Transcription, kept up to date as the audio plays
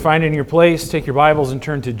Find in your place, take your Bibles and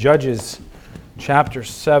turn to Judges chapter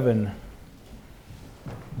 7.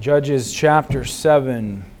 Judges chapter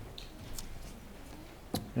 7.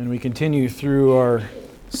 And we continue through our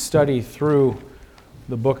study through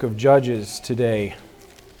the book of Judges today.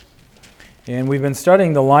 And we've been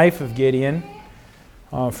studying the life of Gideon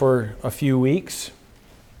for a few weeks.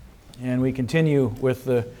 And we continue with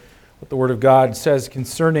what the Word of God says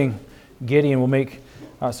concerning Gideon. We'll make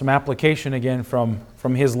some application again from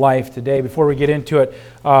his life today. Before we get into it,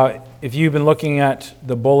 if you've been looking at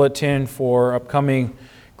the bulletin for upcoming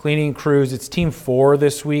cleaning crews, it's Team 4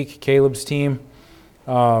 this week, Caleb's team.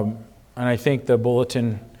 And I think the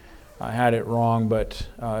bulletin had it wrong, but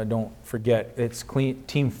don't forget, it's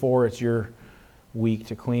Team 4, it's your week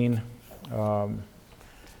to clean. All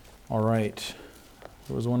right.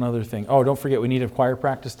 There was one other thing. Oh, don't forget, we need a choir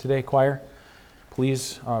practice today. Choir,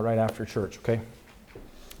 please, right after church, okay?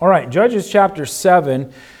 All right, Judges chapter 7. We're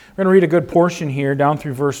going to read a good portion here down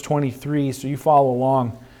through verse 23, so you follow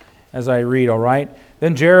along as I read, all right?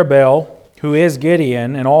 Then Jerubbaal, who is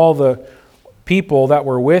Gideon, and all the people that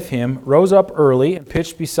were with him, rose up early and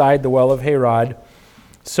pitched beside the well of Harod,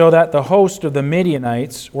 so that the host of the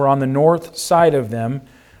Midianites were on the north side of them,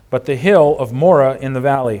 but the hill of Moreh in the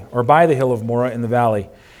valley, or by the hill of Moreh in the valley.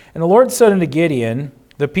 And the Lord said unto Gideon,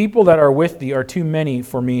 the people that are with thee are too many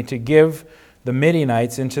for me to give the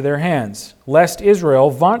Midianites into their hands, lest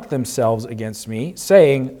Israel vaunt themselves against me,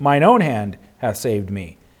 saying, mine own hand hath saved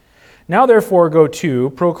me. Now therefore go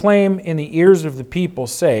to, proclaim in the ears of the people,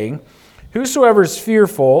 saying, whosoever is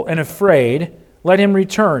fearful and afraid, let him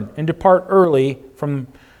return and depart early from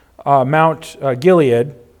Mount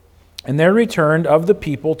Gilead. And there returned of the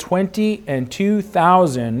people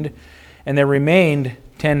 22,000, and there remained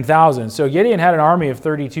 10,000. So Gideon had an army of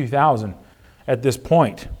 32,000 at this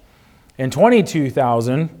point. And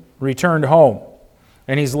 22,000 returned home,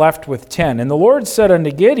 and he's left with 10. And the Lord said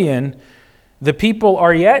unto Gideon, the people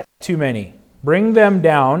are yet too many. Bring them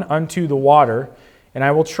down unto the water, and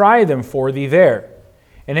I will try them for thee there.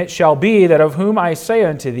 And it shall be that of whom I say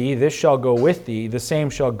unto thee, this shall go with thee, the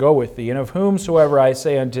same shall go with thee. And of whomsoever I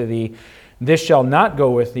say unto thee, this shall not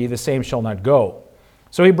go with thee, the same shall not go.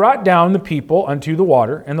 So he brought down the people unto the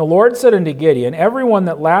water. And the Lord said unto Gideon, every one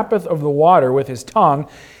that lappeth of the water with his tongue,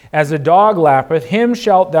 as a dog lappeth, him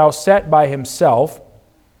shalt thou set by himself.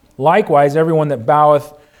 Likewise, every one that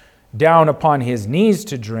boweth down upon his knees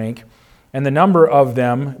to drink. And the number of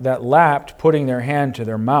them that lapped, putting their hand to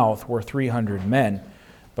their mouth, were 300 men.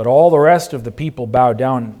 But all the rest of the people bowed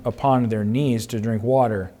down upon their knees to drink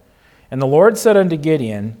water. And the Lord said unto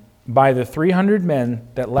Gideon, by the 300 men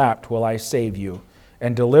that lapped will I save you,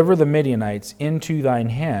 and deliver the Midianites into thine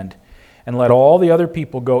hand. And let all the other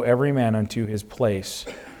people go every man unto his place.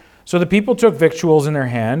 So the people took victuals in their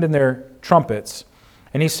hand and their trumpets,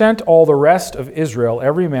 and he sent all the rest of Israel,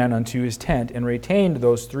 every man unto his tent, and retained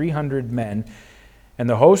those 300 men, and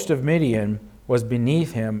the host of Midian was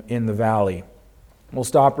beneath him in the valley. We'll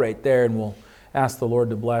stop right there, and we'll ask the Lord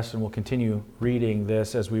to bless, and we'll continue reading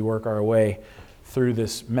this as we work our way through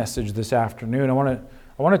this message this afternoon. I want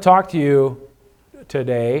to talk to you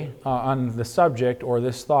today on the subject, or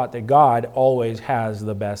this thought, that God always has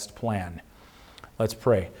the best plan. Let's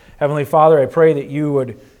pray. Heavenly Father, I pray that you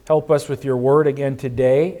would help us with your word again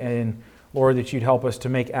today, and Lord, that you'd help us to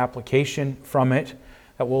make application from it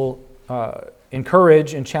that will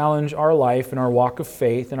encourage and challenge our life and our walk of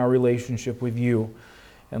faith and our relationship with you.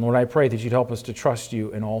 And Lord, I pray that you'd help us to trust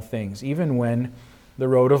you in all things, even when the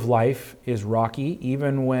road of life is rocky,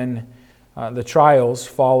 even when the trials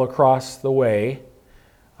fall across the way.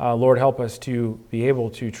 Lord, help us to be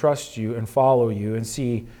able to trust you and follow you and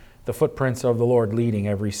see the footprints of the Lord leading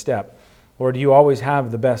every step. Lord, you always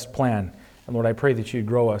have the best plan. And Lord, I pray that you'd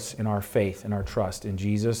grow us in our faith and our trust. In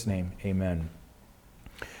Jesus' name, amen.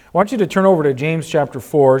 I want you to turn over to James chapter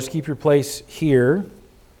 4. Just keep your place here.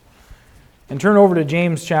 And turn over to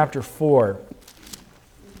James chapter 4.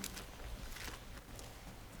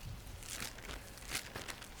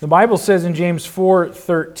 The Bible says in James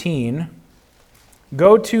 4:13,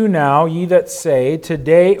 go to now, ye that say,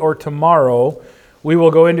 today or tomorrow we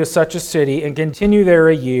will go into such a city and continue there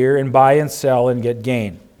a year and buy and sell and get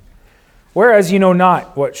gain. Whereas ye know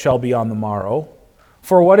not what shall be on the morrow.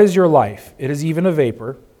 For what is your life? It is even a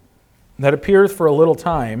vapor that appeareth for a little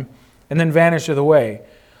time and then vanisheth away.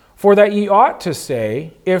 For that ye ought to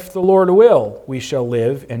say, if the Lord will, we shall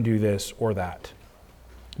live and do this or that.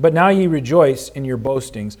 But now ye rejoice in your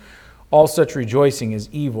boastings. All such rejoicing is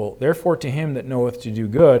evil. Therefore to him that knoweth to do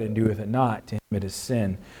good and doeth it not, to him it is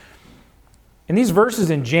sin. In these verses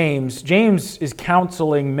in James is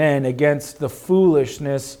counseling men against the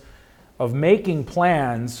foolishness of making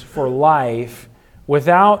plans for life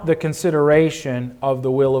without the consideration of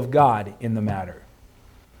the will of God in the matter.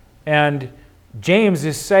 And James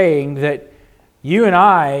is saying that you and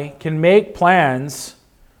I can make plans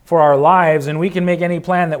for our lives, and we can make any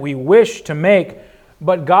plan that we wish to make,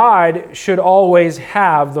 but God should always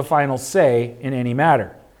have the final say in any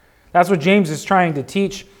matter. That's what James is trying to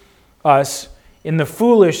teach us in the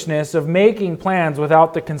foolishness of making plans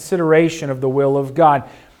without the consideration of the will of God.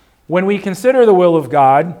 When we consider the will of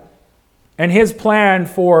God and His plan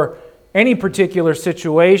for any particular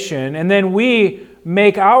situation, and then we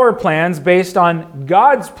make our plans based on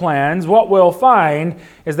God's plans, what we'll find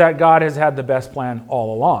is that God has had the best plan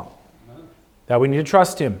all along. That we need to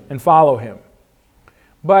trust Him and follow Him.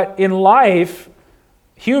 But in life,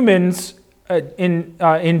 humans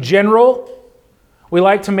in general, we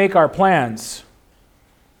like to make our plans.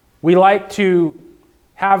 We like to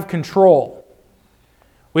have control.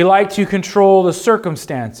 We like to control the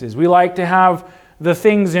circumstances. We like to have the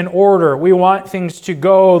things in order. We want things to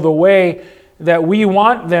go the way that we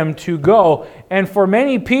want them to go. And for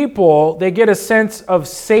many people, they get a sense of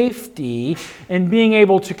safety in being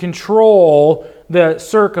able to control the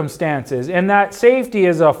circumstances. And that safety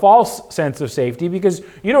is a false sense of safety because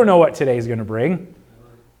you don't know what today is going to bring.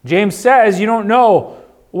 James says you don't know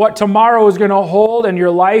what tomorrow is going to hold, and your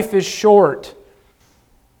life is short.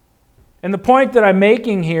 And the point that I'm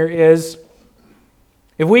making here is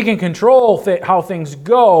if we can control how things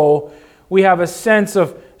go, we have a sense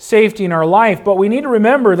of safety in our life. But we need to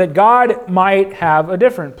remember that God might have a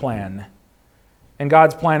different plan. And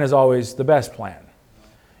God's plan is always the best plan.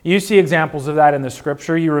 You see examples of that in the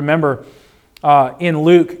Scripture. You remember in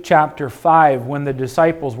Luke chapter 5 when the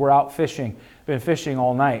disciples were out fishing, been fishing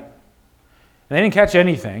all night. And they didn't catch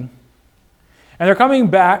anything. And they're coming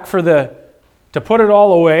back to put it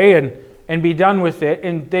all away and be done with it.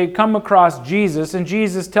 And they come across Jesus, and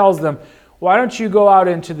Jesus tells them, why don't you go out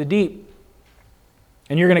into the deep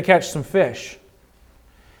and you're going to catch some fish.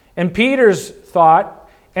 And Peter's thought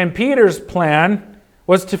and Peter's plan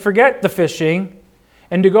was to forget the fishing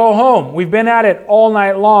and to go home. We've been at it all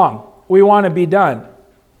night long. We want to be done.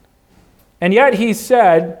 And yet he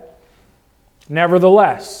said,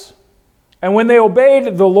 nevertheless. And when they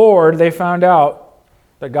obeyed the Lord, they found out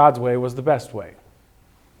that God's way was the best way.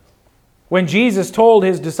 When Jesus told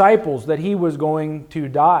his disciples that he was going to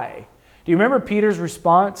die, do you remember Peter's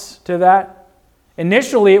response to that?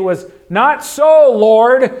 Initially it was, not so,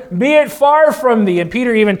 Lord, be it far from thee. And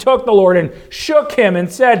Peter even took the Lord and shook him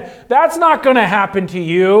and said, that's not going to happen to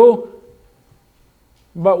you.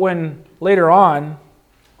 But when later on,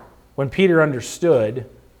 when Peter understood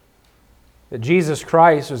that Jesus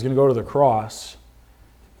Christ was going to go to the cross,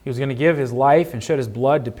 he was going to give his life and shed his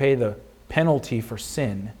blood to pay the penalty for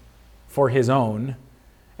sin, for his own,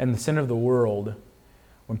 and the sin of the world.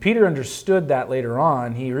 When Peter understood that later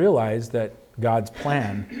on, he realized that God's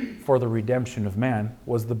plan for the redemption of man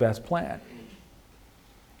was the best plan.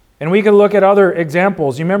 And we can look at other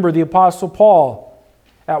examples. You remember the Apostle Paul.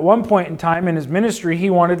 At one point in time in his ministry, he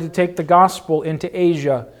wanted to take the gospel into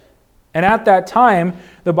Asia. And at that time,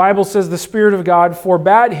 the Bible says the Spirit of God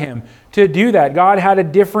forbade him to do that. God had a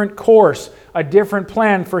different course, a different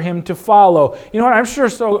plan for him to follow. You know what?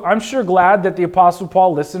 I'm sure glad that the Apostle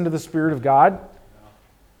Paul listened to the Spirit of God.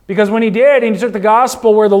 Because when he did, and he took the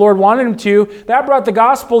gospel where the Lord wanted him to, that brought the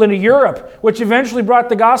gospel into Europe, which eventually brought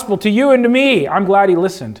the gospel to you and to me. I'm glad he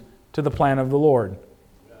listened to the plan of the Lord.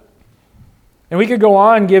 And we could go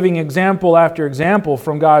on giving example after example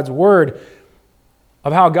from God's Word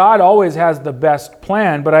of how God always has the best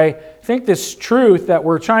plan. But I think this truth that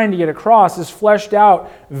we're trying to get across is fleshed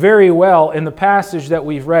out very well in the passage that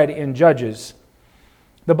we've read in Judges.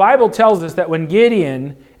 The Bible tells us that when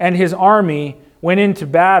Gideon and his army went into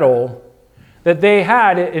battle, that they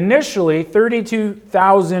had initially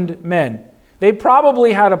 32,000 men. They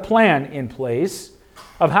probably had a plan in place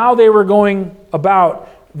of how they were going about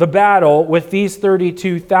the battle with these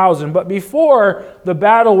 32,000. But before the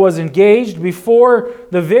battle was engaged, before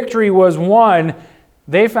the victory was won,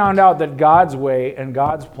 they found out that God's way and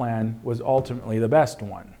God's plan was ultimately the best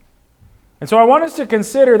one. And so I want us to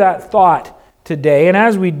consider that thought today. And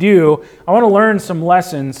as we do, I want to learn some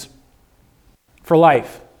lessons for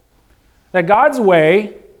life. That God's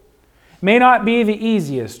way may not be the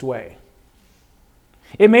easiest way.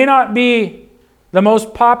 It may not be the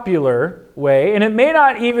most popular way, and it may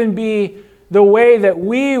not even be the way that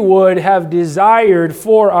we would have desired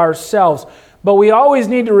for ourselves. But we always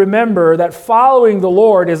need to remember that following the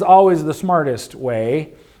Lord is always the smartest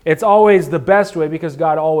way. It's always the best way because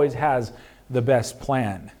God always has the best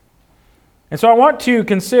plan. And so I want to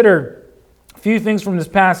consider few things from this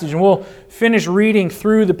passage, and we'll finish reading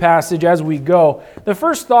through the passage as we go. The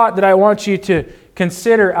first thought that I want you to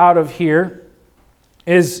consider out of here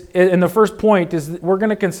is, and the first point is, we're going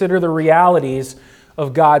to consider the realities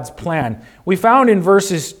of God's plan. We found in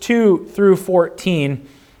verses 2 through 14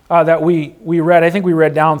 that we read, I think we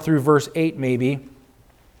read down through verse 8 maybe,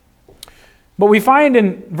 but we find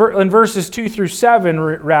in verses 2 through 7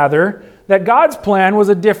 rather, that God's plan was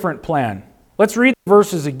a different plan. Let's read the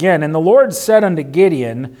verses again. And the Lord said unto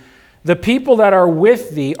Gideon, the people that are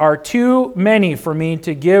with thee are too many for me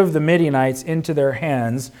to give the Midianites into their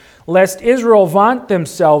hands, lest Israel vaunt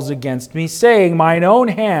themselves against me, saying, mine own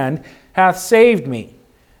hand hath saved me.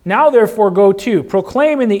 Now therefore go to,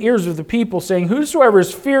 proclaim in the ears of the people, saying, whosoever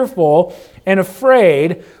is fearful and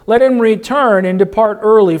afraid, let him return and depart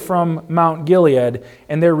early from Mount Gilead.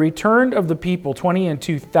 And there returned of the people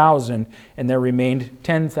 22,000, and there remained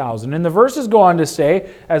 10,000. And the verses go on to say,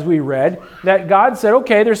 as we read, that God said,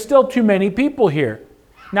 okay, there's still too many people here.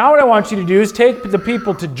 Now what I want you to do is take the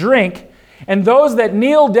people to drink, and those that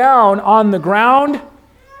kneel down on the ground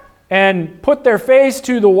and put their face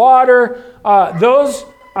to the water, those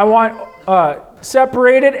I want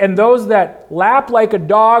separated, and those that lap like a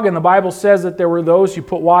dog, and the Bible says that there were those who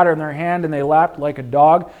put water in their hand and they lapped like a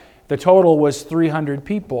dog. The total was 300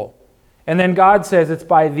 people. And then God says, it's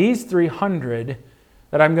by these 300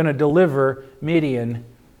 that I'm going to deliver Midian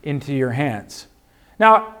into your hands.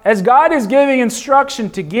 Now, as God is giving instruction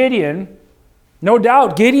to Gideon, no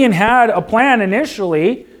doubt Gideon had a plan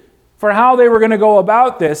initially for how they were going to go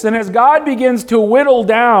about this. And as God begins to whittle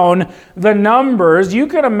down the numbers, you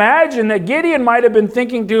can imagine that Gideon might have been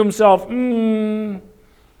thinking to himself,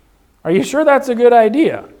 are you sure that's a good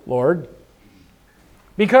idea, Lord?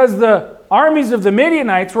 Because the armies of the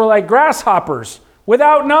Midianites were like grasshoppers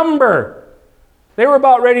without number. They were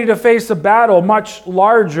about ready to face a battle much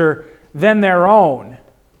larger than their own.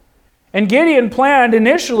 And Gideon planned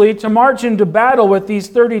initially to march into battle with these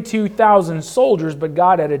 32,000 soldiers, but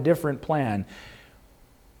God had a different plan.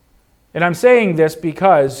 And I'm saying this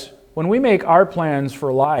because when we make our plans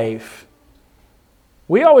for life,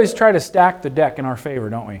 we always try to stack the deck in our favor,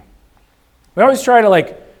 don't we? We always try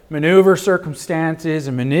to maneuver circumstances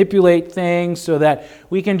and manipulate things so that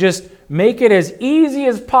we can just make it as easy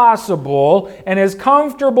as possible and as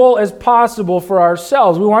comfortable as possible for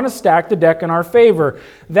ourselves. We want to stack the deck in our favor.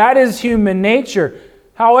 That is human nature.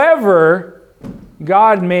 However,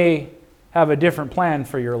 God may have a different plan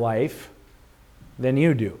for your life than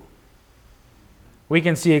you do. We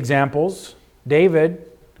can see examples. David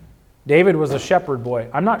was a shepherd boy.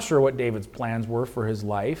 I'm not sure what David's plans were for his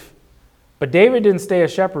life. But David didn't stay a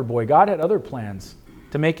shepherd boy. God had other plans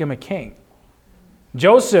to make him a king.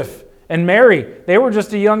 Joseph and Mary, they were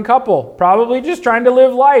just a young couple, probably just trying to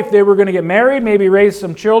live life. They were going to get married, maybe raise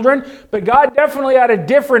some children, but God definitely had a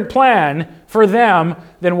different plan for them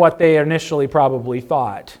than what they initially probably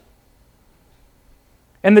thought.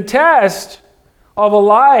 And the test of a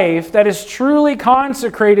life that is truly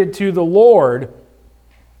consecrated to the Lord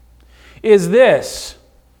is this: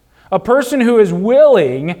 a person who is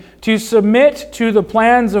willing to submit to the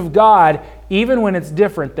plans of God even when it's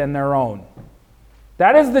different than their own.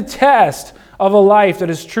 That is the test of a life that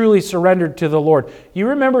is truly surrendered to the Lord. You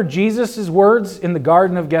remember Jesus' words in the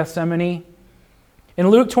Garden of Gethsemane? In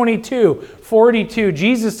Luke 22:42,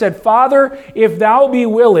 Jesus said, Father, if thou be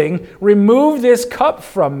willing, remove this cup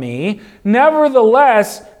from me.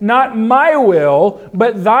 Nevertheless, not my will,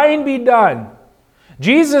 but thine be done.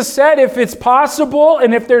 Jesus said if it's possible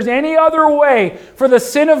and if there's any other way for the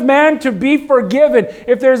sin of man to be forgiven,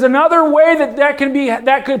 if there's another way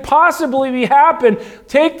that could possibly be happen,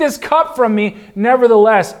 take this cup from me.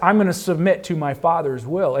 Nevertheless, I'm going to submit to my Father's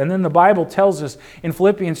will. And then the Bible tells us in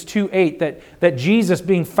Philippians 2:8 that Jesus,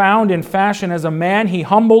 being found in fashion as a man, he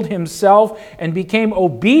humbled himself and became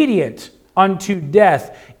obedient unto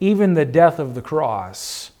death, even the death of the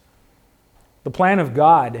cross. The plan of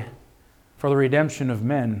God for the redemption of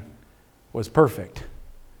men was perfect.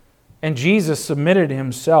 And Jesus submitted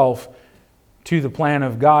himself to the plan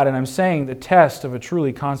of God. And I'm saying the test of a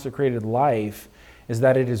truly consecrated life is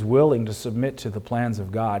that it is willing to submit to the plans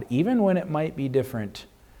of God, even when it might be different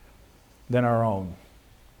than our own.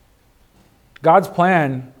 God's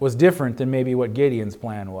plan was different than maybe what Gideon's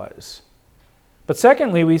plan was. But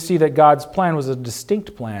secondly, we see that God's plan was a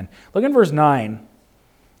distinct plan. Look in verse 9.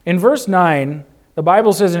 In verse 9, the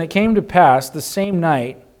Bible says, and it came to pass the same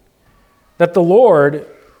night that the Lord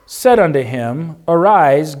said unto him,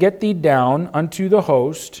 Arise, get thee down unto the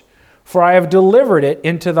host, for I have delivered it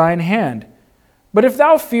into thine hand. But if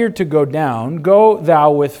thou fear to go down, go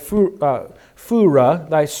thou with Phurah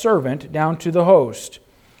thy servant down to the host.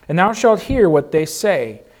 and thou shalt hear what they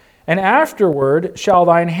say. And afterward shall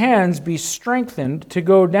thine hands be strengthened to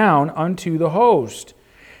go down unto the host.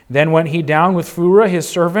 Then went he down with Phurah his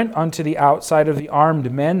servant unto the outside of the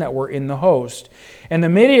armed men that were in the host. And the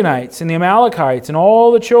Midianites and the Amalekites and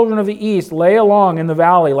all the children of the east lay along in the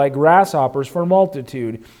valley like grasshoppers for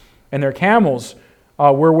multitude. And their camels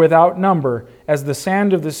were without number, as the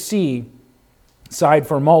sand of the sea side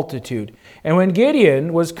for multitude. And when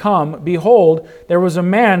Gideon was come, behold, there was a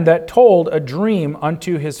man that told a dream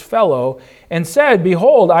unto his fellow, and said,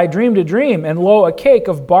 Behold, I dreamed a dream, and lo, a cake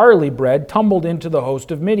of barley bread tumbled into the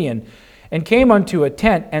host of Midian, and came unto a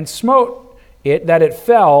tent, and smote it that it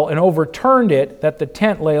fell, and overturned it that the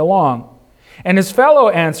tent lay along. And his fellow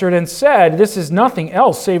answered and said, This is nothing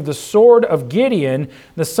else save the sword of Gideon,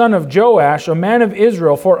 the son of Joash, a man of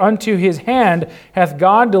Israel, for unto his hand hath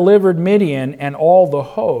God delivered Midian and all the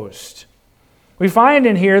host. We find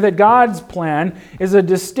in here that God's plan is a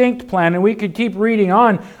distinct plan, and we could keep reading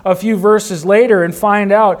on a few verses later and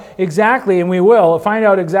find out exactly, and we will, find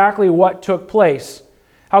out exactly what took place.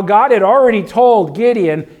 How God had already told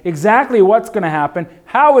Gideon exactly what's going to happen,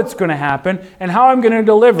 how it's going to happen, and how I'm going to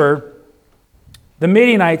deliver the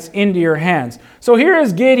Midianites into your hands. So here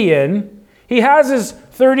is Gideon. He has his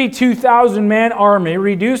 32,000 man army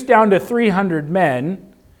reduced down to 300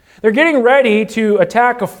 men. They're getting ready to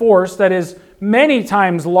attack a force that is many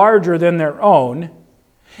times larger than their own.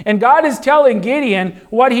 And God is telling Gideon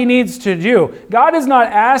what he needs to do. God is not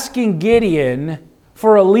asking Gideon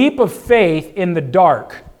for a leap of faith in the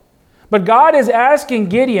dark. But God is asking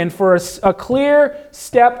Gideon for a clear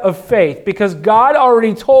step of faith, because God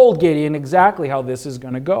already told Gideon exactly how this is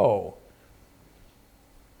going to go.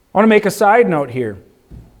 I want to make a side note here.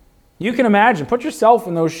 You can imagine, put yourself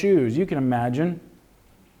in those shoes. You can imagine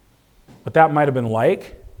what that might have been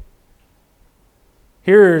like.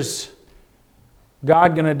 Here's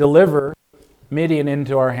God going to deliver Midian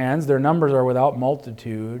into our hands. Their numbers are without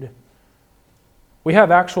multitude. We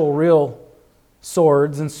have actual real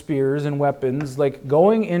swords and spears and weapons. Like,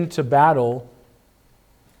 going into battle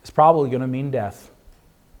is probably going to mean death.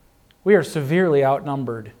 We are severely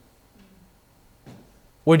outnumbered.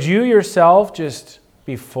 Would you yourself just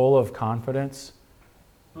be full of confidence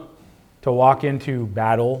to walk into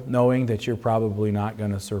battle knowing that you're probably not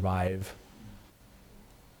going to survive?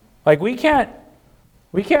 Like, we can't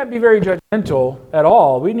be very judgmental at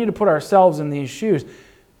all. We need to put ourselves in these shoes.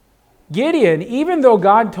 Gideon, even though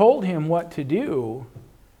God told him what to do,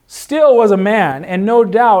 still was a man, and no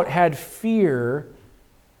doubt had fear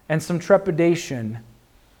and some trepidation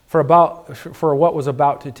for what was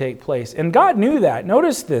about to take place. And God knew that.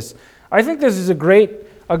 Notice this. I think this is a great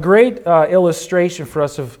illustration for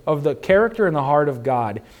us of the character and the heart of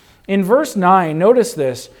God. In verse 9, notice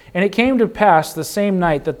this. And it came to pass the same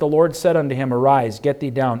night that the Lord said unto him, Arise, get thee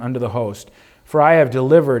down unto the host, for I have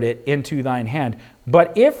delivered it into thine hand.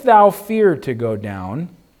 But if thou fear to go down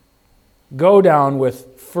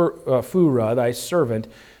with Phurah thy servant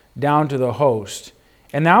down to the host,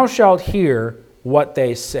 and thou shalt hear what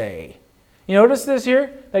they say. You notice this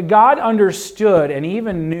here? That God understood and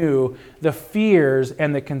even knew the fears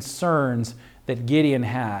and the concerns that Gideon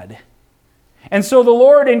had. And so the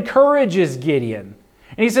Lord encourages Gideon.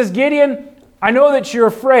 And he says, Gideon, I know that you're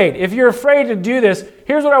afraid. If you're afraid to do this,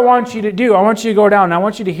 here's what I want you to do. I want you to go down and I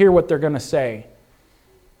want you to hear what they're going to say.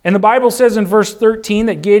 And the Bible says in verse 13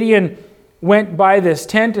 that Gideon went by this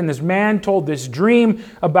tent, and this man told this dream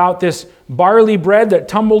about this barley bread that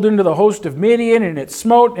tumbled into the host of Midian, and it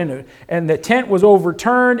smote, and the tent was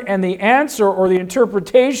overturned. And the answer, or the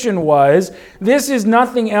interpretation, was, This is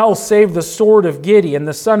nothing else save the sword of Gideon,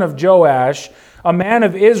 the son of Joash, a man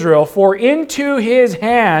of Israel, for into his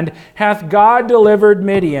hand hath God delivered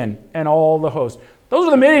Midian and all the host. Those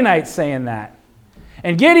are the Midianites saying that.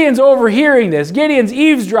 And Gideon's overhearing this. Gideon's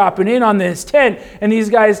eavesdropping in on this tent, and these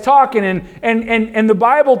guys talking. And the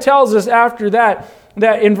Bible tells us after that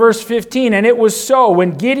in verse 15, and it was so,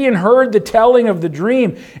 when Gideon heard the telling of the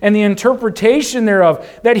dream and the interpretation thereof,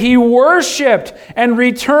 that he worshipped and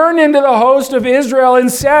returned into the host of Israel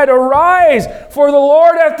and said, Arise, for the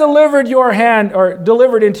Lord hath delivered your hand, or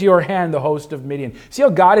delivered into your hand the host of Midian. See how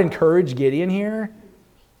God encouraged Gideon here?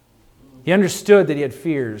 He understood that he had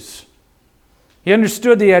fears. He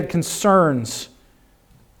understood that he had concerns.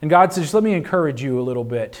 And God says, let me encourage you a little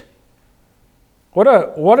bit. What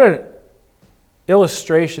a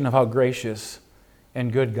illustration of how gracious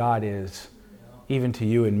and good God is, even to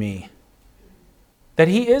you and me. That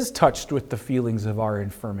He is touched with the feelings of our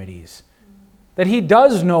infirmities. That He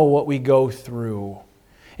does know what we go through.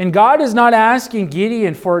 And God is not asking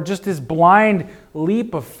Gideon for just this blind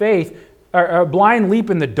leap of faith. a blind leap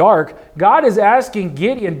in the dark. God is asking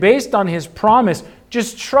Gideon, based on his promise,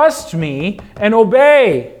 just trust me and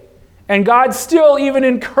obey. And God still even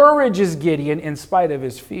encourages Gideon in spite of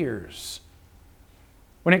his fears.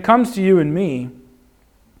 When it comes to you and me,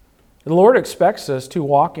 the Lord expects us to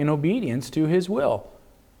walk in obedience to his will.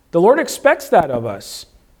 The Lord expects that of us.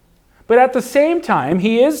 But at the same time,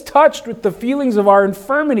 he is touched with the feelings of our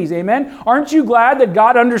infirmities. Amen? Aren't you glad that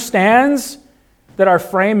God understands that our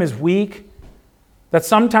frame is weak, that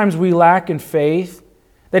sometimes we lack in faith,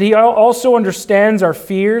 that he also understands our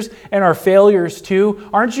fears and our failures too?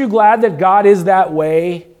 Aren't you glad that God is that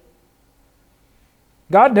way?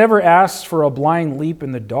 God never asks for a blind leap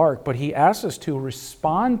in the dark, but he asks us to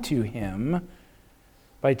respond to him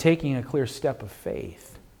by taking a clear step of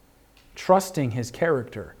faith, trusting his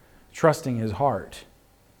character, trusting his heart.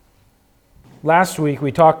 Last week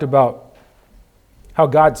we talked about how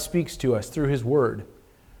God speaks to us through his word,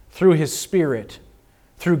 through his spirit,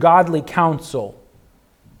 through godly counsel,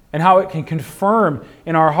 and how it can confirm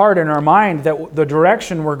in our heart and our mind that the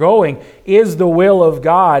direction we're going is the will of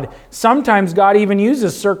God. Sometimes God even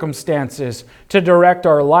uses circumstances to direct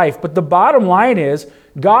our life. But the bottom line is,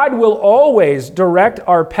 God will always direct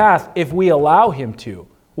our path if we allow him to.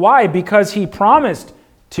 Why? Because he promised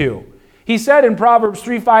to. He said in Proverbs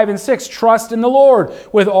 3, 5, and 6, trust in the Lord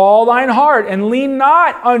with all thine heart and lean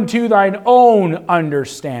not unto thine own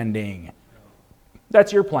understanding.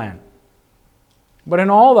 That's your plan. But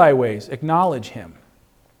in all thy ways acknowledge him,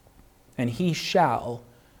 and he shall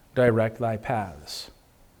direct thy paths.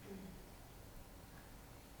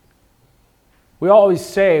 We always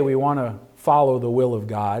say we want to follow the will of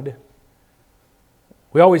God.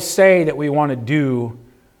 We always say that we want to do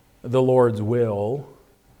the Lord's will.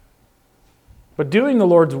 But doing the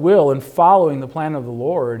Lord's will and following the plan of the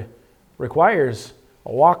Lord requires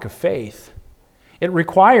a walk of faith. It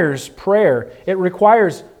requires prayer. It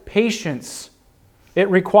requires patience. It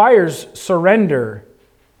requires surrender.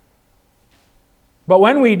 But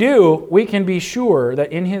when we do, we can be sure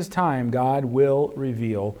that in his time, God will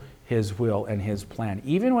reveal his will and his plan,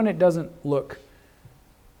 even when it doesn't look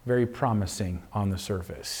very promising on the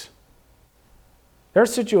surface. There are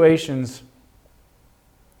situations,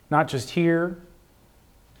 not just here,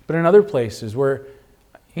 but in other places where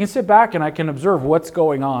you can sit back and I can observe what's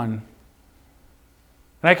going on.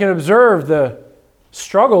 And I can observe the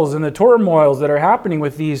struggles and the turmoils that are happening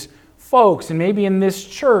with these folks and maybe in this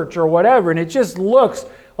church or whatever. And it just looks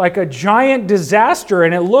like a giant disaster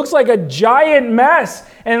and it looks like a giant mess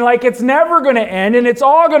and like it's never going to end and it's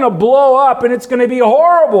all going to blow up and it's going to be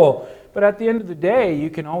horrible. But at the end of the day, you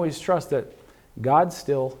can always trust that God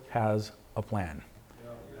still has a plan.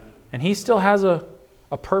 And he still has a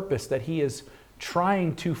purpose that he is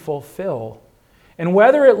trying to fulfill. And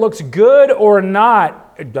whether it looks good or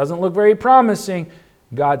not, it doesn't look very promising,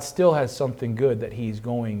 God still has something good that he's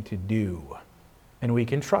going to do. And we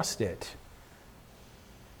can trust it.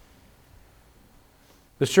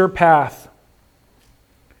 The sure path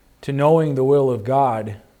to knowing the will of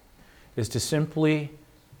God is to simply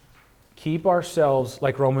keep ourselves,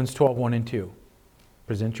 like Romans 12, 1 and 2.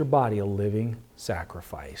 Present your body a living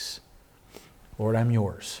sacrifice. Lord, I'm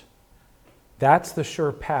yours. That's the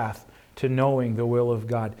sure path to knowing the will of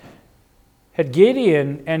God. Had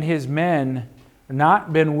Gideon and his men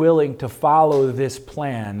not been willing to follow this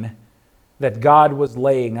plan that God was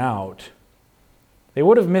laying out, they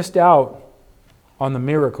would have missed out on the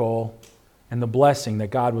miracle and the blessing that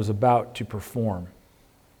God was about to perform.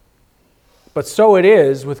 But so it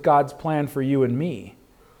is with God's plan for you and me.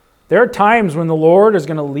 There are times when the Lord is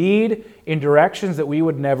going to lead in directions that we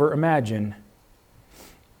would never imagine.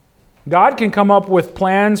 God can come up with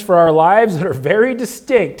plans for our lives that are very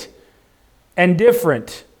distinct and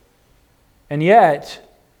different. And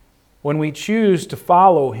yet, when we choose to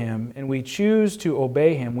follow him and we choose to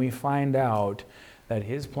obey him, we find out that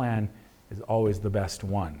his plan is always the best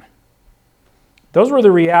one. Those were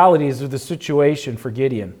the realities of the situation for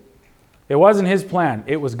Gideon. It wasn't his plan,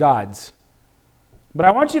 it was God's. But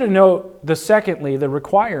I want you to note, secondly, the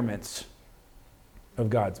requirements of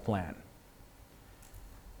God's plan.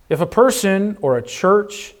 If a person or a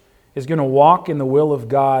church is going to walk in the will of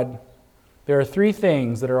God, there are three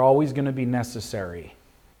things that are always going to be necessary.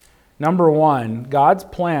 Number one, God's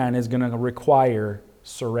plan is going to require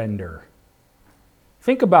surrender.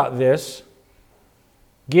 Think about this.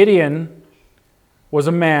 Gideon was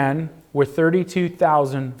a man with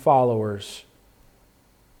 32,000 followers.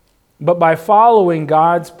 But by following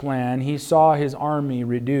God's plan, he saw his army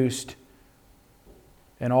reduced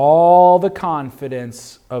and all the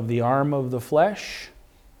confidence of the arm of the flesh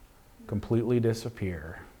completely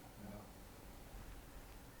disappear.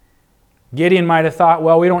 Gideon might have thought,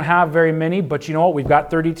 well, we don't have very many, but you know what? We've got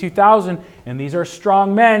 32,000, and these are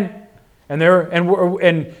strong men, and we're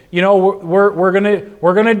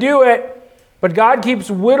gonna do it. But God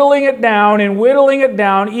keeps whittling it down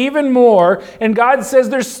even more, and God says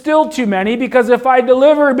there's still too many, because if I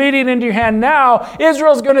deliver Midian into your hand now,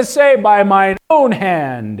 Israel's going to say, by mine own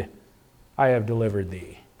hand I have delivered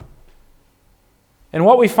thee. And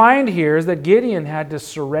what we find here is that Gideon had to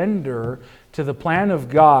surrender to the plan of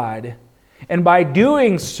God. And by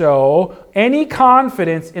doing so, any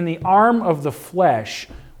confidence in the arm of the flesh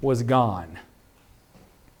was gone.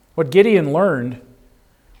 What Gideon learned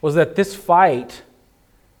was that this fight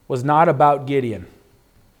was not about Gideon.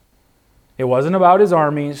 It wasn't about his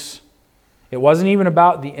armies. It wasn't even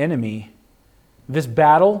about the enemy. This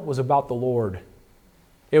battle was about the Lord.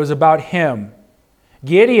 It was about him.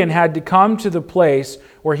 Gideon had to come to the place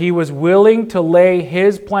where he was willing to lay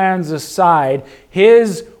his plans aside,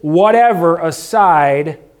 his whatever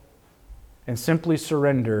aside, and simply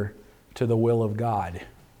surrender to the will of God.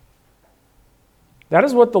 That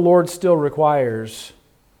is what the Lord still requires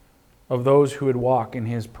of those who would walk in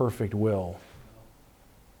his perfect will.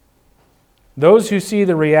 Those who see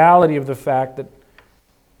the reality of the fact that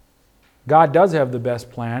God does have the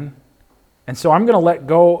best plan, and so I'm going to let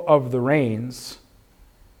go of the reins,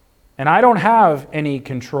 and I don't have any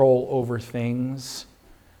control over things.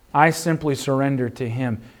 I simply surrender to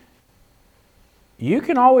him. You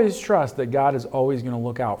can always trust that God is always going to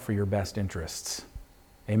look out for your best interests.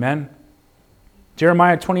 Amen?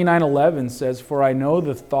 Jeremiah 29:11 says, "For I know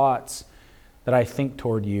the thoughts that I think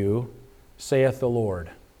toward you, saith the Lord,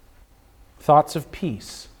 thoughts of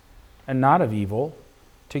peace and not of evil,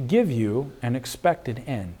 to give you an expected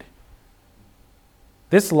end."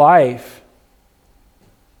 This life,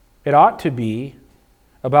 it ought to be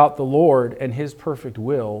about the Lord and his perfect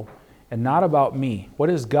will, and not about me. What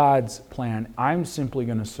is God's plan? I'm simply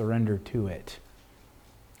going to surrender to it.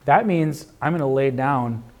 That means I'm going to lay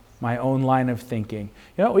down my own line of thinking.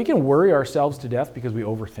 You know, we can worry ourselves to death because we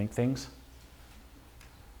overthink things.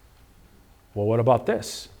 Well, what about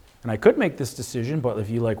this? And I could make this decision, but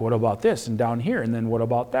if you what about this? And down here, and then what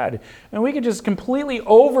about that? And we could just completely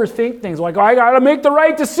overthink things. Like, I got to make the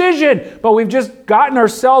right decision. But we've just gotten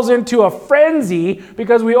ourselves into a frenzy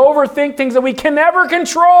because we overthink things that we can never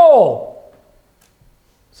control.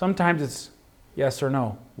 Sometimes it's yes or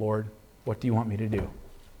no, Lord. What do you want me to do?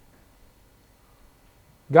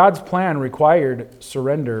 God's plan required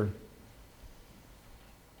surrender.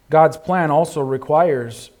 God's plan also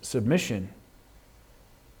requires submission.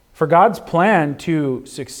 For God's plan to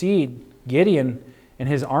succeed, Gideon and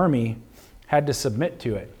his army had to submit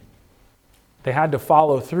to it. They had to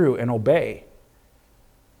follow through and obey.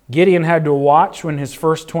 Gideon had to watch when his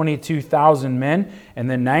first 22,000 men and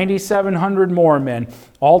then 9,700 more men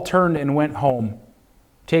all turned and went home,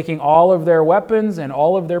 taking all of their weapons and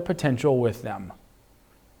all of their potential with them.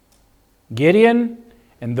 Gideon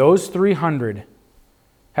and those 300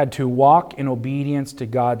 had to walk in obedience to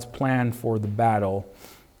God's plan for the battle.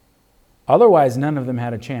 Otherwise, none of them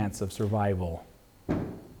had a chance of survival.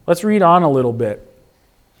 Let's read on a little bit.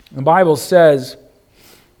 The Bible says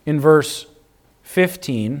in verse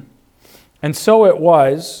 15, "And so it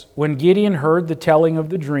was, when Gideon heard the telling of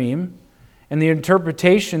the dream and the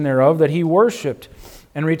interpretation thereof, that he worshipped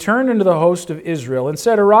and returned into the host of Israel and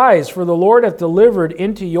said, Arise, for the Lord hath delivered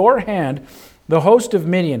into your hand the host of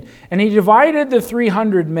Midian. And he divided the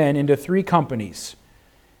 300 men into 3 companies.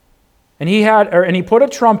 And he put a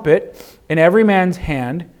trumpet in every man's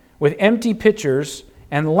hand, with empty pitchers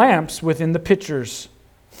and lamps within the pitchers.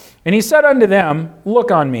 And he said unto them,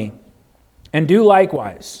 Look on me, and do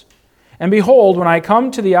likewise. And behold, when I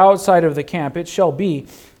come to the outside of the camp, it shall be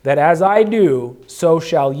that as I do, so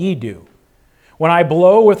shall ye do. When I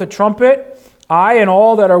blow with a trumpet, I and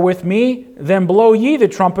all that are with me, then blow ye the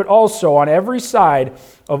trumpet also on every side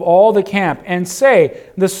of all the camp, and say,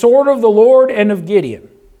 The sword of the Lord and of Gideon.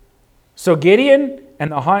 So Gideon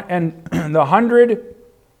and the 100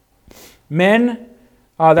 men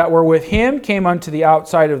that were with him came unto the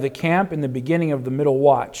outside of the camp in the beginning of the middle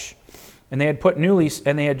watch. And they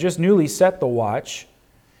had just newly set the watch.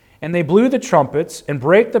 And they blew the trumpets and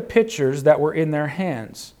brake the pitchers that were in their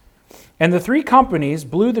hands. And the 3 companies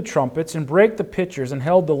blew the trumpets and brake the pitchers and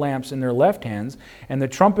held the lamps in their left hands and the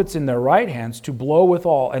trumpets in their right hands to blow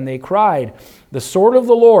withal. And they cried, The sword of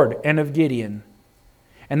the Lord and of Gideon.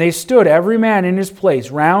 And they stood every man in his place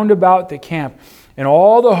round about the camp. And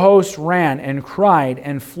all the host ran and cried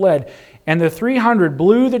and fled. And the 300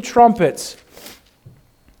 blew the trumpets.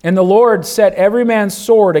 And the Lord set every man's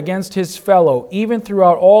sword against his fellow, even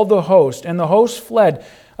throughout all the host. And the host fled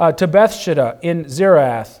to Bethsheba in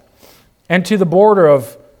Zerath. and to the border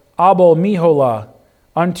of Abel Meholah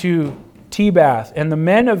unto Tebath. And the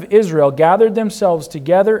men of Israel gathered themselves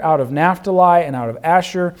together out of Naphtali and out of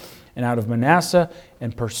Asher and out of Manasseh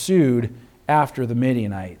and pursued after the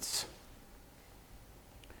Midianites.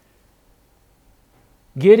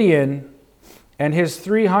 Gideon and his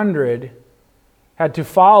 300 had to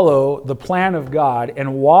follow the plan of God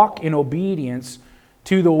and walk in obedience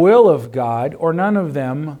to the will of God, or none of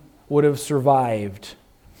them would have survived.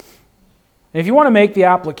 And if you want to make the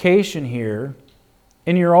application here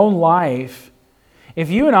in your own life, if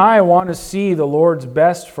you and I want to see the Lord's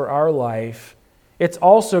best for our life, it's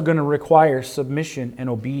also going to require submission and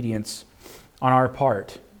obedience on our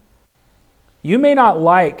part. You may not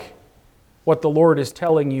like what the Lord is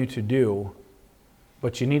telling you to do,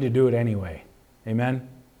 but you need to do it anyway. Amen?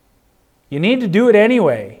 You need to do it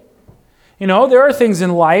anyway. You know, there are things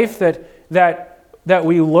in life that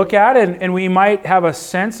we look at and we might have a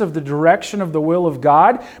sense of the direction of the will of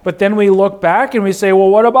God, but then we look back and we say, well,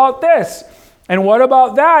 what about this? And what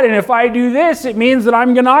about that? And if I do this, it means that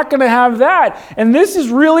I'm not going to have that. And this is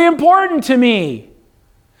really important to me.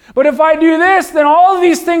 But if I do this, then all of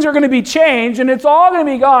these things are going to be changed and it's all going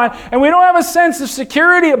to be gone. And we don't have a sense of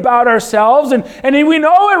security about ourselves. And we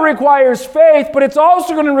know it requires faith, but it's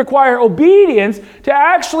also going to require obedience to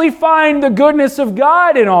actually find the goodness of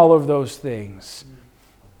God in all of those things.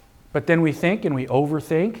 But then we think and we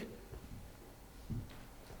overthink.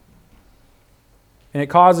 And it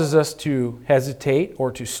causes us to hesitate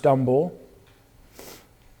or to stumble.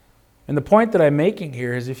 And the point that I'm making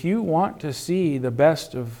here is if you want to see the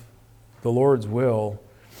best of the Lord's will,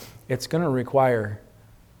 it's going to require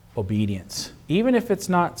obedience. Even if it's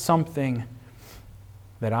not something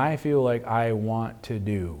that I feel like I want to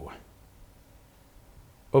do.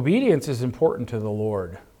 Obedience is important to the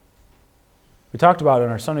Lord. We talked about it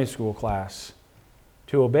in our Sunday school class.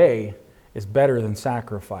 To obey is better than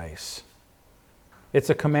sacrifice. It's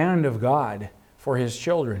a command of God for His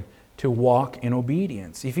children to walk in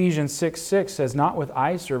obedience. Ephesians 6:6 says, not with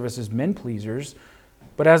eye service as men pleasers,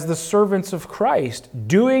 but as the servants of Christ,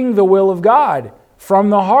 doing the will of God from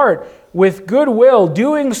the heart, with good will,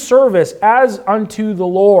 doing service as unto the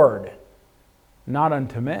Lord, not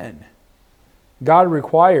unto men. God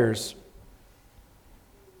requires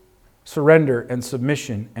surrender and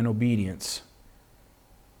submission and obedience.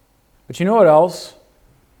 But you know what else?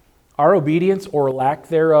 Our obedience or lack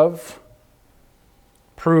thereof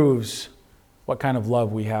proves what kind of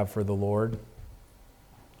love we have for the Lord.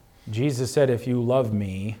 Jesus said, if you love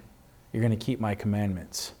me, you're going to keep my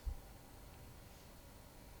commandments.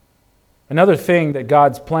 Another thing that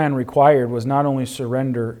God's plan required was not only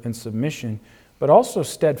surrender and submission, but also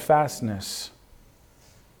steadfastness.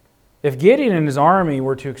 If Gideon and his army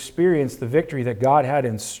were to experience the victory that God had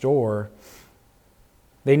in store,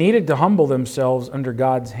 they needed to humble themselves under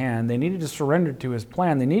God's hand. They needed to surrender to His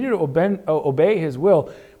plan. They needed to obey His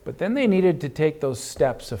will. But then they needed to take those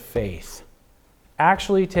steps of faith.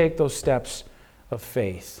 Actually take those steps of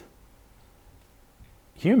faith.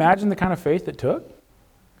 Can you imagine the kind of faith it took?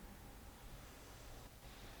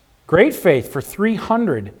 Great faith for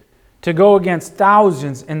 300 to go against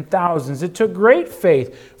thousands and thousands. It took great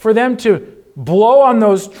faith for them to blow on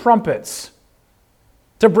those trumpets,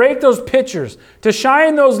 to break those pitchers, to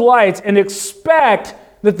shine those lights and expect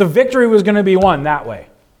that the victory was going to be won that way.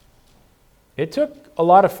 It took a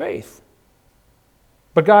lot of faith.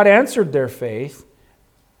 But God answered their faith.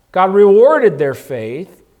 God rewarded their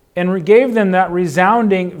faith and gave them that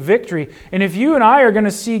resounding victory. And if you and I are going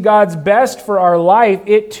to see God's best for our life,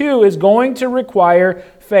 it too is going to require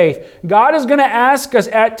faith. God is going to ask us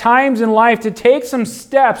at times in life to take some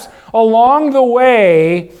steps along the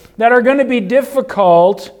way that are going to be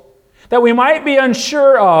difficult, that we might be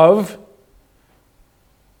unsure of,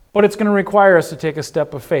 but it's going to require us to take a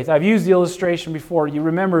step of faith. I've used the illustration before. You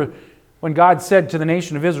remember when God said to the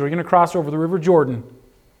nation of Israel, you're going to cross over the River Jordan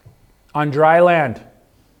on dry land.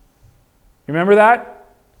 You remember that?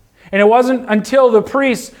 And it wasn't until the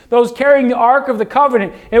priests, those carrying the Ark of the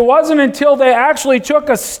Covenant, it wasn't until they actually took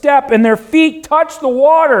a step and their feet touched the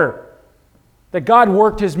water that God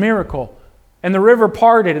worked His miracle. And the river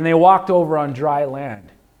parted and they walked over on dry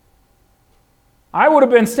land. I would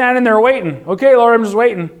have been standing there waiting. Okay, Lord, I'm just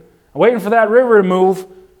waiting. I'm waiting for that river to move.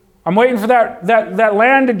 I'm waiting for that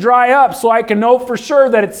land to dry up so I can know for sure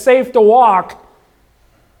that it's safe to walk.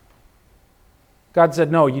 God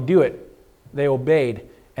said, no, you do it. They obeyed.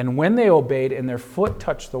 And when they obeyed and their foot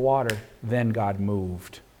touched the water, then God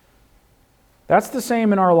moved. That's the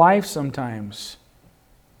same in our life sometimes.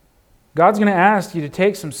 God's going to ask you to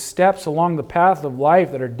take some steps along the path of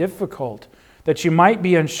life that are difficult, that you might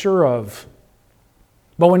be unsure of.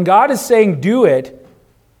 But when God is saying do it,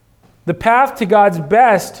 the path to God's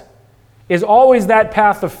best is always that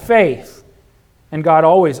path of faith. And God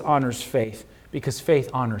always honors faith because faith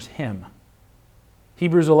honors Him.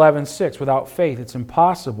 Hebrews 11:6, without faith it's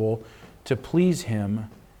impossible to please Him.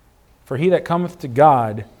 For he that cometh to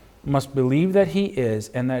God must believe that He is,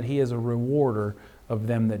 and that He is a rewarder of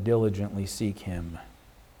them that diligently seek Him.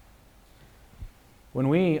 When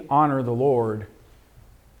we honor the Lord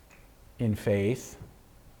in faith,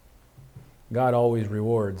 God always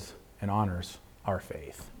rewards and honors our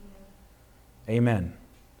faith. Amen.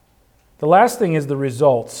 The last thing is the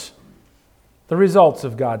results. The results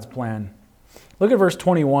of God's plan. Look at verse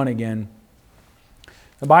 21 again.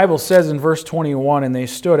 The Bible says in verse 21, and they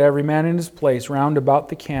stood every man in his place round about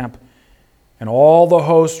the camp, and all the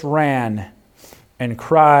host ran and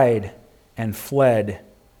cried and fled.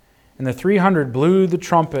 And the 300 blew the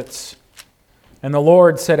trumpets. And the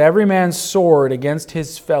Lord set every man's sword against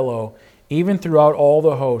his fellow, even throughout all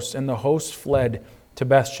the hosts. And the hosts fled to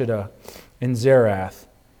Bethsheba in Zerath,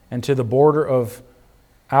 and to the border of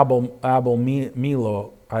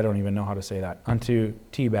Abel-Milo, I don't even know how to say that, unto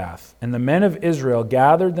Tebath. And the men of Israel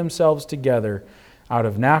gathered themselves together out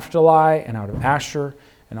of Naphtali and out of Asher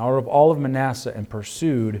and out of all of Manasseh, and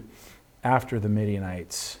pursued after the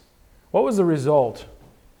Midianites. What was the result?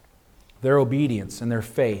 Their obedience and their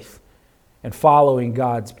faith and following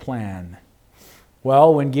God's plan.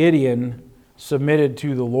 Well, when Gideon submitted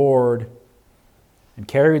to the Lord and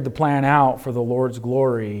carried the plan out for the Lord's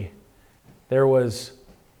glory, there was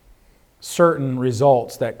certain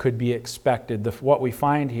results that could be expected. What we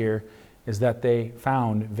find here is that they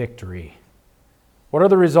found victory. What are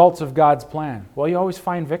the results of God's plan? Well, you always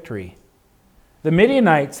find victory. The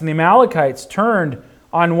Midianites and the Amalekites turned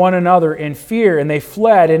on one another in fear, and they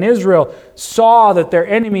fled, and Israel saw that their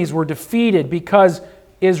enemies were defeated because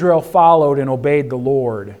Israel followed and obeyed the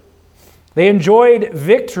Lord. They enjoyed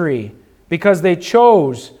victory because they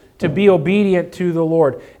chose to be obedient to the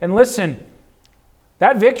Lord. And listen,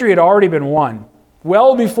 that victory had already been won.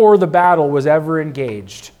 Well before the battle was ever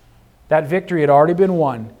engaged, that victory had already been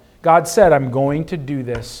won. God said, I'm going to do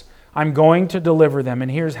this. I'm going to deliver them,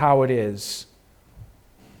 and here's how it is.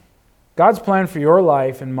 God's plan for your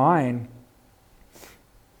life and mine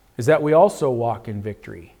is that we also walk in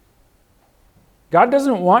victory. God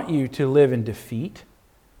doesn't want you to live in defeat.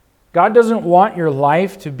 God doesn't want your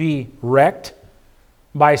life to be wrecked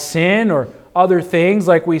by sin or other things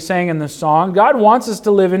like we sang in the song. God wants us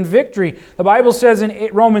to live in victory. The Bible says in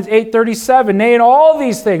Romans 8:37, nay, in all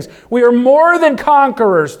these things, we are more than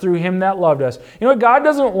conquerors through Him that loved us. You know what? God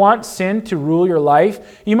doesn't want sin to rule your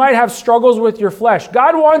life. You might have struggles with your flesh.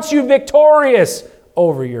 God wants you victorious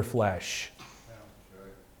over your flesh.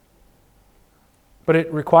 But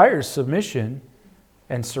it requires submission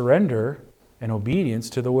and surrender and obedience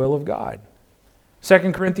to the will of God.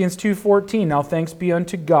 2 Corinthians 2:14, now thanks be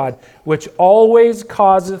unto God, which always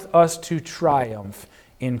causeth us to triumph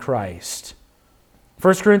in Christ.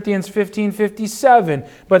 1 Corinthians 15:57,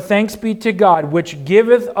 but thanks be to God, which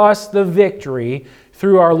giveth us the victory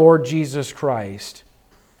through our Lord Jesus Christ.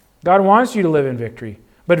 God wants you to live in victory,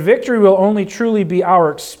 but victory will only truly be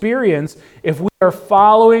our experience if we are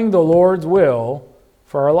following the Lord's will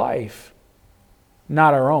for our life,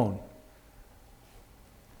 not our own.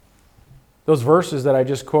 Those verses that I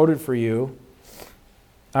just quoted for you,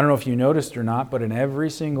 I don't know if you noticed or not, but in every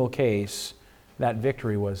single case, that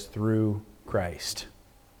victory was through Christ.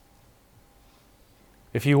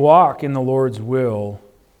 If you walk in the Lord's will,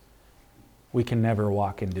 we can never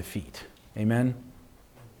walk in defeat. Amen?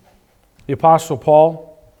 The Apostle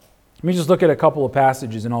Paul, let me just look at a couple of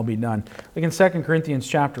passages and I'll be done. Look in 2 Corinthians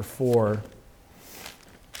chapter 4.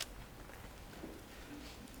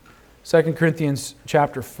 2 Corinthians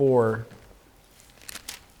chapter 4.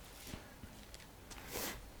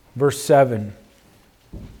 Verse 7.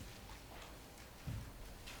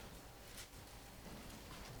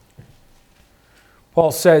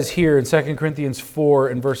 Paul says here in 2 Corinthians 4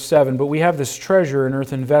 and verse 7, but we have this treasure in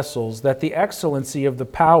earthen vessels, that the excellency of the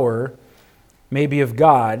power may be of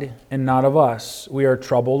God and not of us. We are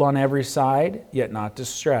troubled on every side, yet not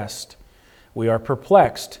distressed. We are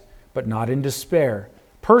perplexed, but not in despair.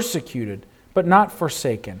 Persecuted, but not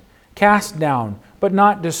forsaken. Cast down, but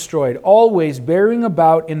not destroyed, always bearing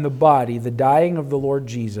about in the body the dying of the Lord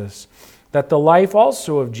Jesus, that the life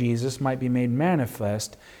also of Jesus might be made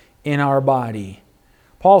manifest in our body.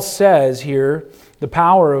 Paul says here, the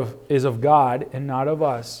power is of God and not of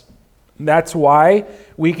us. That's why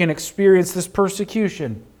we can experience this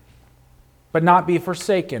persecution, but not be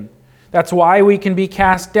forsaken. That's why we can be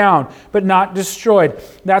cast down, but not destroyed.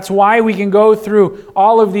 That's why we can go through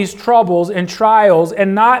all of these troubles and trials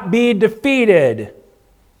and not be defeated.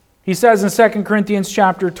 He says in 2 Corinthians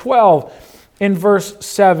chapter 12, in verse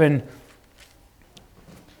 7,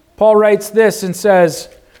 Paul writes this and says,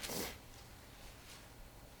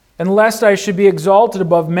 "And lest I should be exalted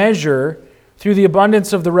above measure through the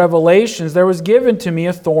abundance of the revelations, there was given to me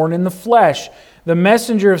a thorn in the flesh, the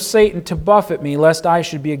messenger of Satan to buffet me, lest I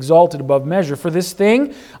should be exalted above measure. For this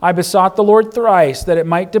thing I besought the Lord thrice, that it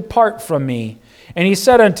might depart from me. And he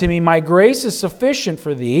said unto me, My grace is sufficient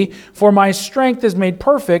for thee, for my strength is made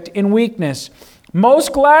perfect in weakness.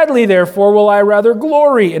 Most gladly, therefore, will I rather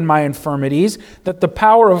glory in my infirmities, that the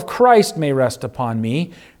power of Christ may rest upon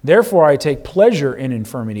me. Therefore I take pleasure in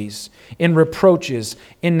infirmities, in reproaches,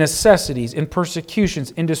 in necessities, in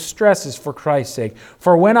persecutions, in distresses for Christ's sake.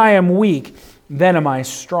 For when I am weak, then am I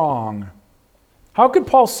strong." How could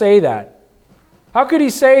Paul say that? How could he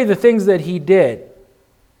say the things that he did?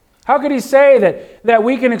 How could he say that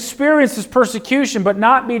we can experience this persecution but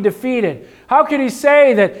not be defeated? How could he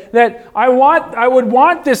say that I would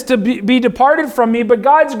want this to be departed from me, but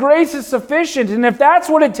God's grace is sufficient, and if that's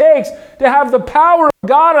what it takes to have the power of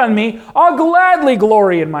God on me, I'll gladly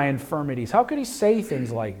glory in my infirmities? How could he say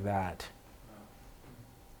things like that?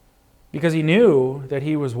 Because he knew that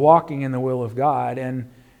he was walking in the will of God, and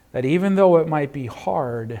that even though it might be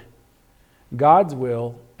hard, God's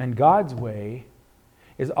will and God's way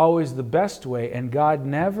is always the best way, and God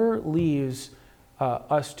never leaves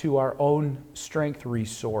us to our own strength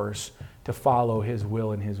resource to follow His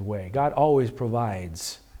will and His way. God always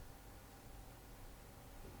provides.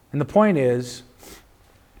 And the point is,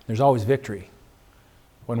 there's always victory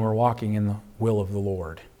when we're walking in the will of the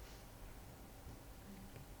Lord.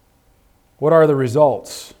 What are the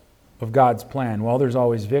results of God's plan? Well, there's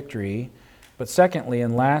always victory, but secondly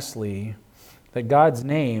and lastly, that God's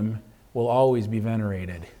name will always be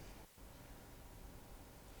venerated.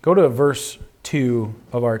 Go to verse 2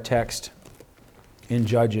 of our text in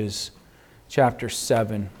Judges chapter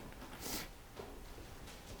 7.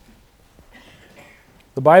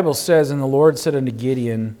 The Bible says, "And the Lord said unto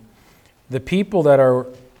Gideon, The people that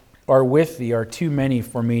are with thee are too many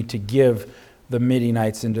for me to give the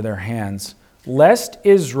Midianites into their hands, lest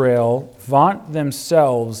Israel vaunt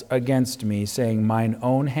themselves against me, saying, Mine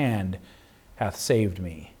own hand hath saved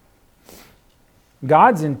me."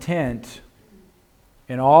 God's intent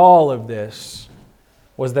in all of this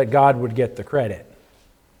was that God would get the credit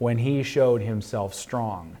when He showed Himself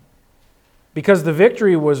strong. Because the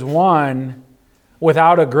victory was won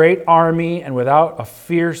without a great army and without a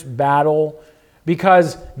fierce battle,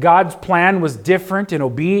 because God's plan was different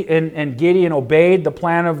and Gideon obeyed the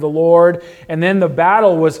plan of the Lord, and then the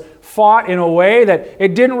battle was fought in a way that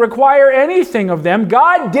it didn't require anything of them.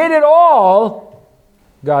 God did it all.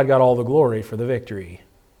 God got all the glory for the victory.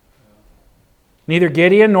 Neither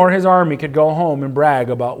Gideon nor his army could go home and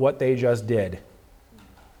brag about what they just did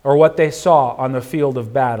or what they saw on the field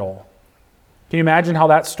of battle. Can you imagine how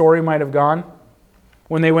that story might have gone?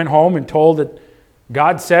 When they went home and told that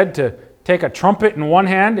God said to take a trumpet in one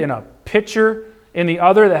hand and a pitcher in the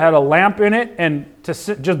other that had a lamp in it, and to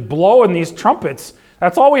just blow in these trumpets.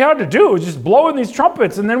 That's all we had to do, was just blow in these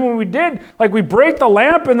trumpets. And then when we did, we break the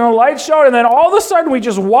lamp and the light showed, and then all of a sudden we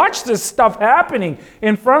just watched this stuff happening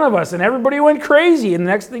in front of us, and everybody went crazy. And the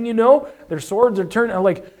next thing you know, their swords are turned,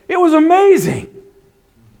 it was amazing.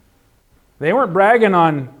 They weren't bragging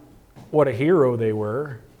on what a hero they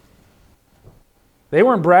were. They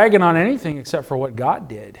weren't bragging on anything except for what God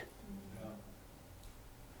did.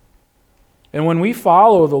 And when we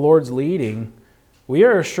follow the Lord's leading, we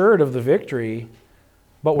are assured of the victory,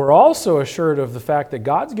 but we're also assured of the fact that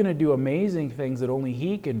God's going to do amazing things that only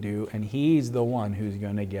He can do, and He's the one who's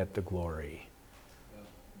going to get the glory.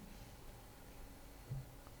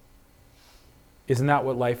 Isn't that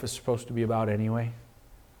what life is supposed to be about anyway?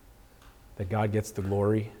 That God gets the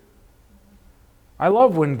glory? I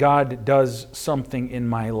love when God does something in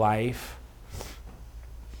my life,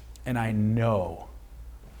 and I know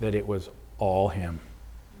that it was all Him.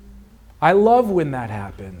 I love when that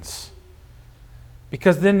happens.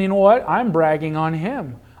 Because then, you know what? I'm bragging on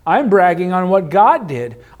Him. I'm bragging on what God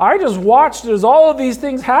did. I just watched as all of these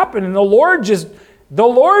things happen, and the Lord just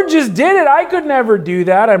did it. I could never do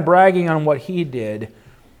that. I'm bragging on what He did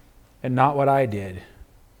and not what I did.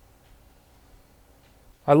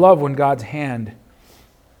 I love when God's hand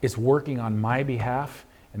is working on my behalf,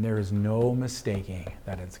 and there is no mistaking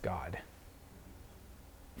that it's God.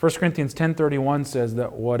 1 Corinthians 10:31 says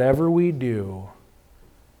that whatever we do,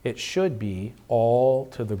 it should be all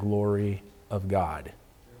to the glory of God.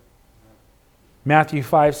 Matthew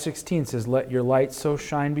 5:16 says, "Let your light so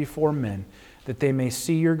shine before men that they may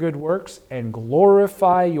see your good works and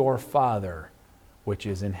glorify your Father which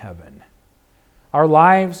is in heaven." Our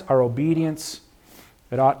lives, our obedience,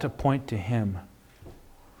 it ought to point to Him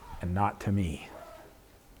and not to me.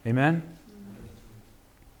 Amen?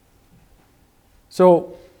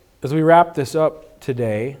 So, as we wrap this up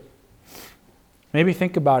today, maybe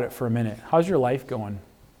think about it for a minute. How's your life going?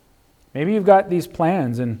 Maybe you've got these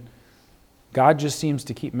plans and God just seems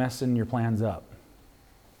to keep messing your plans up.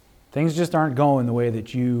 Things just aren't going the way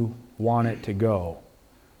that you want it to go.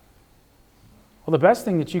 Well, the best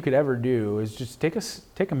thing that you could ever do is just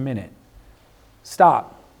take a minute.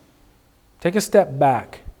 Stop. Take a step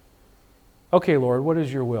back. Okay, Lord, what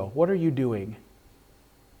is your will? What are you doing?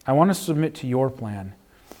 I want to submit to your plan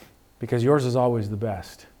because yours is always the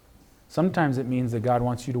best. Sometimes it means that God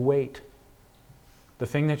wants you to wait. The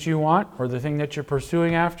thing that you want or the thing that you're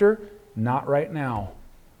pursuing after, not right now.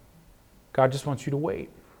 God just wants you to wait.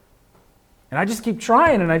 And I just keep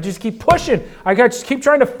trying and I just keep pushing. I just keep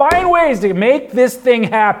trying to find ways to make this thing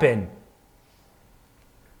happen.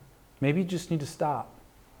 Maybe you just need to stop.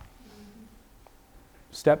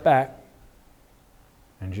 Step back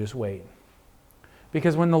and just wait.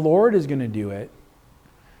 Because when the Lord is going to do it,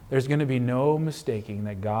 there's going to be no mistaking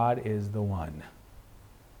that God is the one.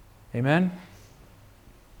 Amen?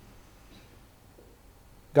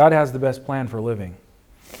 God has the best plan for living.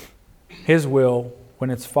 His will, when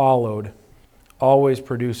it's followed, always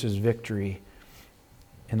produces victory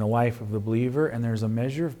in the life of the believer, and there's a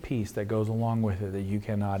measure of peace that goes along with it that you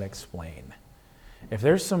cannot explain. If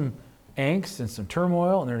there's some angst and some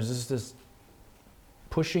turmoil, and there's just this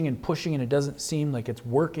pushing and it doesn't seem like it's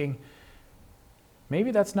working,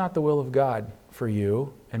 maybe that's not the will of God for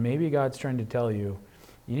you, and maybe God's trying to tell you,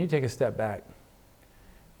 you need to take a step back.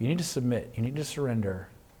 You need to submit. You need to surrender.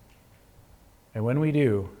 And when we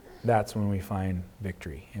do, that's when we find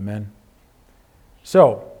victory. Amen?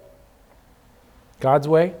 So, God's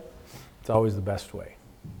way, it's always the best way.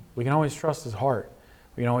 We can always trust His heart.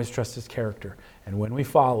 We can always trust His character. And when we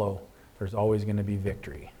follow, there's always going to be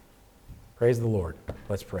victory. Praise the Lord.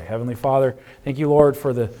 Let's pray. Heavenly Father, thank you, Lord,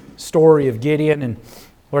 for the story of Gideon and,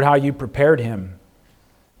 Lord, how you prepared him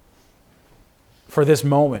for this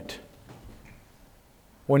moment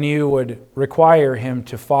when you would require him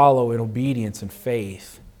to follow in obedience and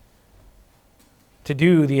faith, to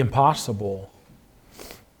do the impossible.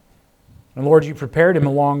 And Lord, you prepared him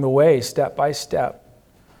along the way, step by step,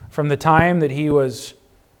 from the time that he was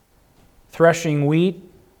threshing wheat,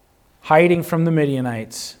 hiding from the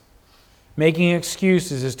Midianites, making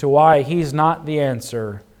excuses as to why he's not the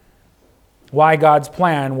answer, why God's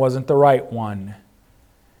plan wasn't the right one.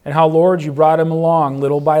 And how, Lord, you brought him along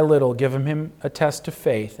little by little, giving him a test of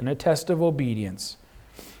faith and a test of obedience.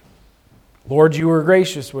 Lord, you were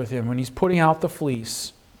gracious with him when he's putting out the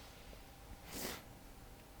fleece.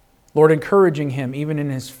 Lord, encouraging him even in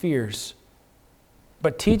his fears,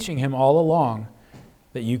 but teaching him all along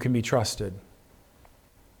that you can be trusted.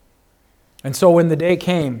 And so when the day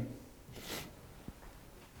came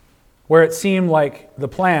where it seemed like the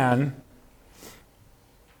plan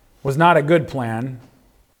was not a good plan,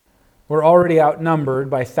 we're already outnumbered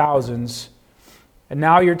by thousands, and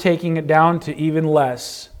now you're taking it down to even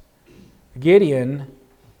less. Gideon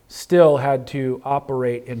still had to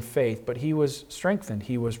operate in faith, but he was strengthened,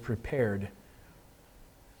 he was prepared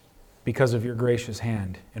because of your gracious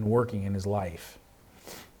hand in working in his life.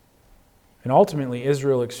 And ultimately,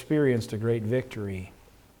 Israel experienced a great victory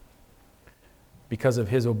because of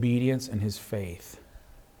his obedience and his faith.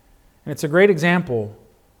 And it's a great example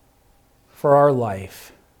for our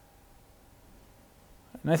life.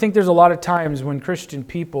 And I think there's a lot of times when Christian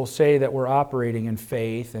people say that we're operating in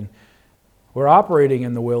faith and we're operating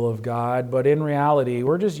in the will of God, but in reality,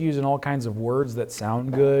 we're just using all kinds of words that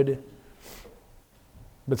sound good,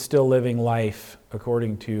 but still living life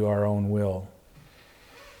according to our own will.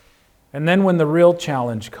 And then when the real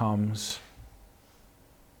challenge comes,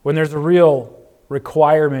 when there's a real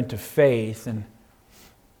requirement of faith, and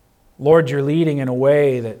Lord, you're leading in a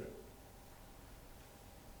way that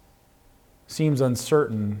seems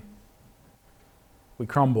uncertain, we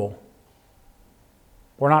crumble.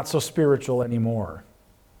 We're not so spiritual anymore.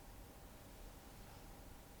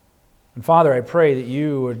 And Father, I pray that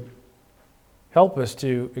you would help us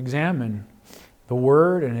to examine the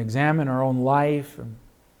Word and examine our own life.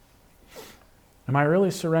 Am I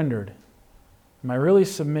really surrendered? Am I really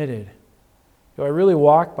submitted? Do I really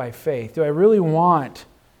walk by faith? Do I really want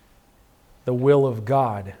the will of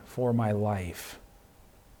God for my life?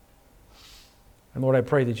 And Lord, I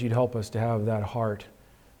pray that you'd help us to have that heart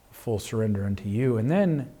of full surrender unto you. And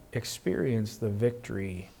then experience the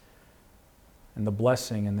victory and the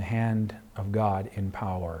blessing and the hand of God in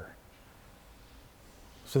power,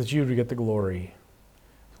 so that you would get the glory.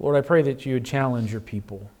 Lord, I pray that you would challenge your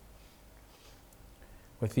people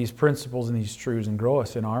with these principles and these truths and grow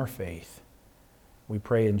us in our faith. We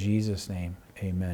pray in Jesus' name. Amen.